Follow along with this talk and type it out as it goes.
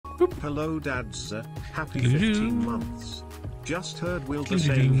Hello dads, happy 15 months. Just heard Wilbur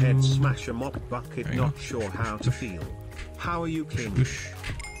saying head smash a mop bucket, not sure how to feel. How are you, king?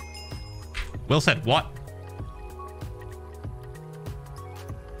 Will said what?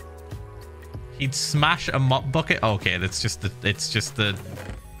 He'd smash a mop bucket? Okay, that's just the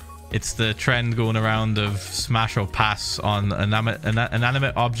it's the trend going around of smash or pass on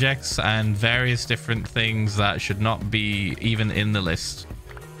inanimate objects and various different things that should not be even in the list.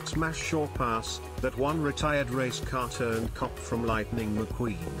 Smash or pass, that one retired race car turned cop from Lightning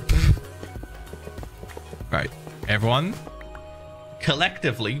McQueen. Right, everyone,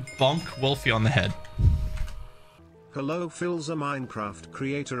 collectively bonk Wolfie on the head. Hello Phil's a Minecraft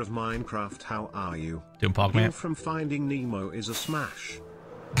creator of Minecraft, how are you? Doing pog, man. From Finding Nemo is a smash.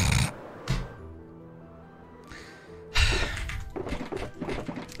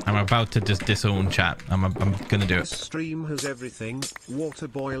 I'm about to just disown chat. I'm gonna do it. This stream has everything: water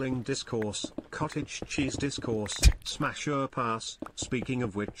boiling discourse, cottage cheese discourse, smash or pass. Speaking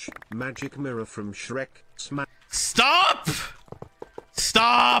of which, magic mirror from Shrek. Stop!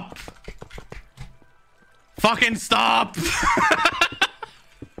 Stop! Fucking stop!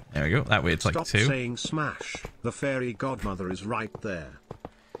 There we go. That way it's like Stop 2. Saying smash. The fairy godmother is right there.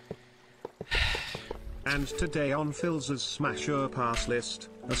 And today on Phil's smash or pass list,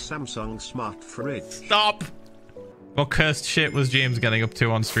 a Samsung smart fridge. Stop! What cursed shit was James getting up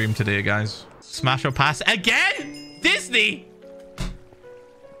to on stream today, guys? Smash or pass again? Disney!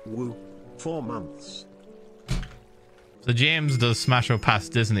 Woo. 4 months. So James does smash or pass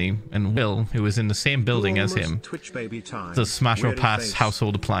Disney, and Will, who is in the same building as him, Twitch baby time. does smash or Ready pass face.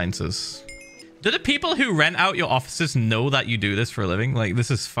 household appliances. Do the people who rent out your offices know that you do this for a living? Like,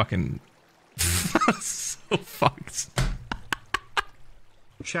 this is fucking... so fucked.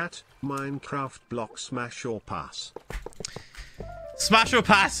 Chat, Minecraft block smash or pass. Smash or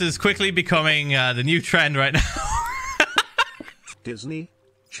pass is quickly becoming the new trend right now. Disney.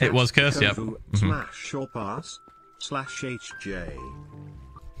 Chat, It was cursed, yep. Smash or pass. /HJ.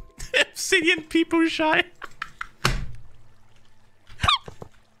 Obsidian people shy.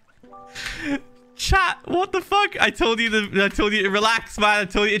 Chat, what the fuck? I told you to relax, man. I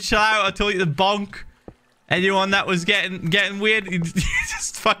told you to chill out. I told you to bonk. Anyone that was getting weird, you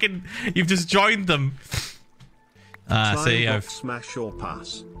just fucking, you've just joined them. See, I've smash or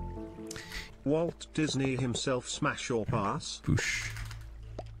pass. Walt Disney himself smash or pass. Boosh.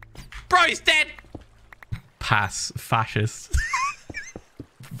 Bro, he's dead. Pass, fascist.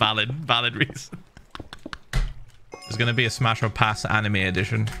 valid reason. There's gonna be a smash or pass anime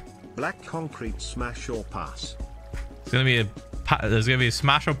edition. Black concrete smash or pass. There's gonna be a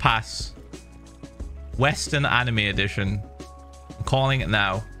smash or pass Western anime edition. I'm calling it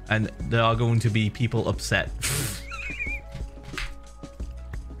now, and there are going to be people upset.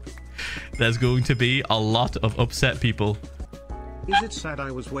 There's going to be a lot of upset people. Is it sad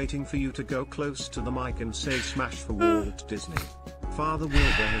I was waiting for you to go close to the mic and say smash for Walt Disney? Father Wilbur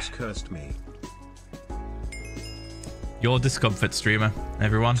has cursed me. Your discomfort, streamer,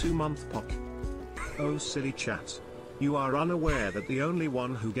 everyone. 2-month pop. Oh silly chat. You are unaware that the only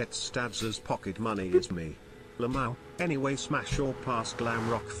one who gets Stabs' pocket money is me. Lamau. Anyway, smash or pass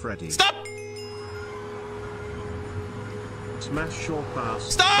Glamrock Freddy. Stop! Smash or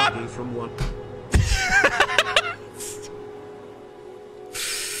pass Stop! Buddy from one.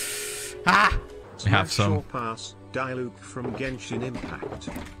 Ah! We have Smash some. or pass Diluc from Genshin Impact.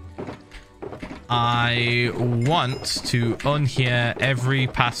 I want to unhear every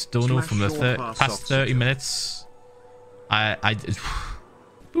past dono from the past 30 minutes.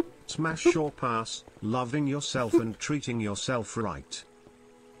 Smash or pass loving yourself and treating yourself right.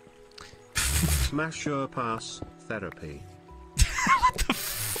 Smash or pass therapy. What the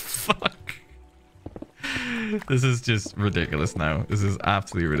fuck? This is just ridiculous now. This is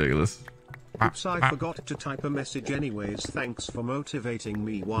absolutely ridiculous. Oops, I forgot to type a message anyways. Thanks for motivating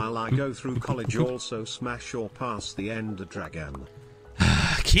me while I go through college. Also smash or pass the Ender Dragon.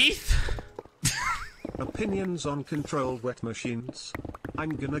 Keith? Opinions on controlled wet machines?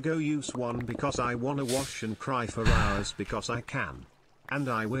 I'm gonna go use one because I wanna wash and cry for hours because I can. And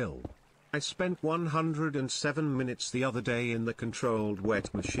I will. I spent 107 minutes the other day in the controlled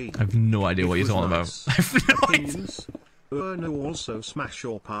wet machine. I have no idea what he's on about. I have no idea. No, also smash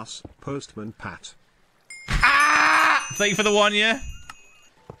or pass, Postman Pat. Ah! Thank you for the 1 year.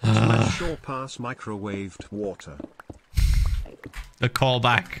 Smash or pass microwaved water. The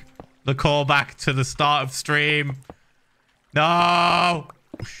callback. The callback to the start of stream. No!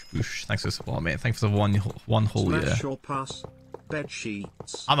 Oosh, thanks for the support, mate. Thanks for the one whole year. Smash or pass, bed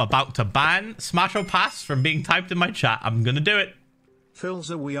sheets. I'm about to ban smash or pass from being typed in my chat. I'm gonna do it.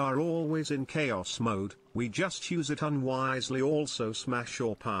 Philza, we are always in chaos mode, we just use it unwisely. Also smash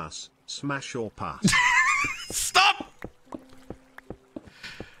or pass, smash or pass. Stop! I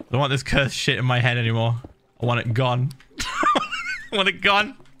don't want this cursed shit in my head anymore. I want it gone. I want it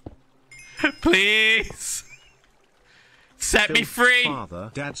gone. Please. Set me free.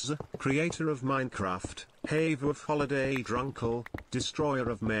 Father, Dad's creator of Minecraft, Have of Holiday Drunkle, destroyer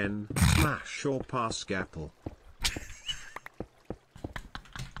of men, smash or pass Gapple.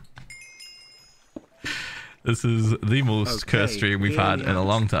 This is the most cursed stream we've had in a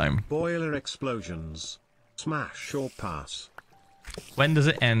long time. Boiler explosions, smash or pass. When does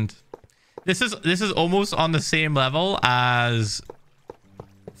it end? This is almost on the same level as,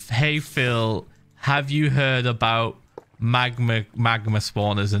 hey Phil, have you heard about magma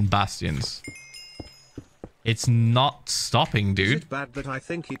spawners and bastions? It's not stopping, dude. Is it bad that I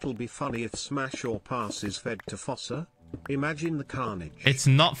think it'll be funny if smash or pass is fed to Fossa? Imagine the carnage. It's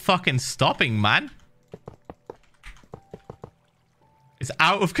not fucking stopping, man. It's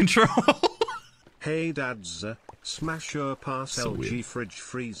out of control. Hey Dad's smash or pass So LG weird. fridge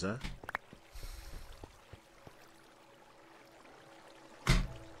freezer.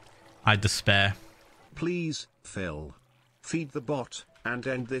 I despair. Please, Phil. Feed the bot, and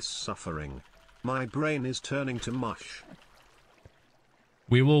end this suffering. My brain is turning to mush.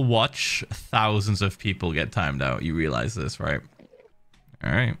 We will watch thousands of people get timed out. You realize this, right?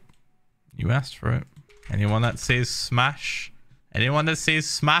 All right. You asked for it. Anyone that says smash,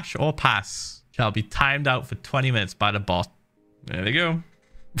 or pass shall be timed out for 20 minutes by the bot. There we go.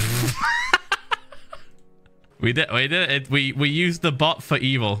 We did it. We used the bot for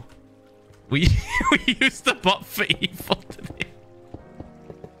evil. We used the bot for evil today.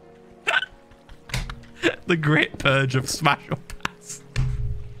 The great purge of smash or pass.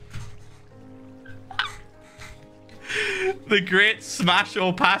 The great smash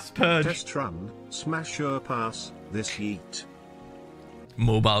or pass purge. Test run, smash or pass, this yeet.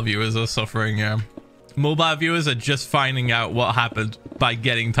 Mobile viewers are suffering, yeah. Mobile viewers are just finding out what happened by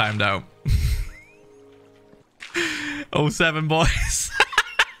getting timed out. 07 boys.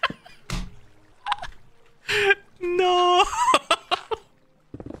 No.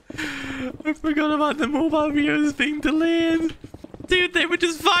 I forgot about the mobile viewers being delayed. Dude, they were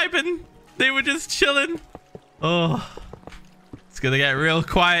just vibing. They were just chilling. Oh. It's gonna get real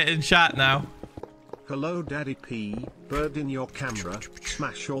quiet in chat now. Hello Daddy P, bird in your camera,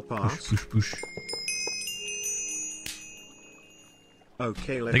 smash or pass. Push, push.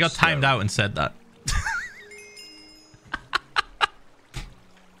 Okay, let's They got timed go. out and said that.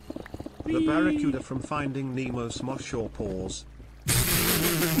 The Barracuda from Finding Nemo smash or pause. Swear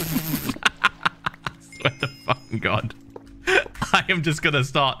to fucking God. I am just gonna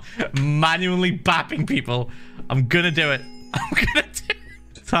start manually bapping people. I'm gonna do it. I'm gonna do it.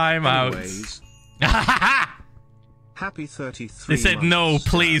 Time out. Anyways, happy 33 They said no, months,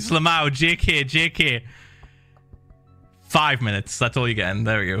 please, Dad. Lamau, JK. 5 minutes. That's all you're getting.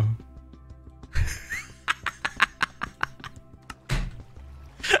 There we go.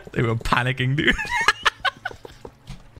 They were panicking, dude.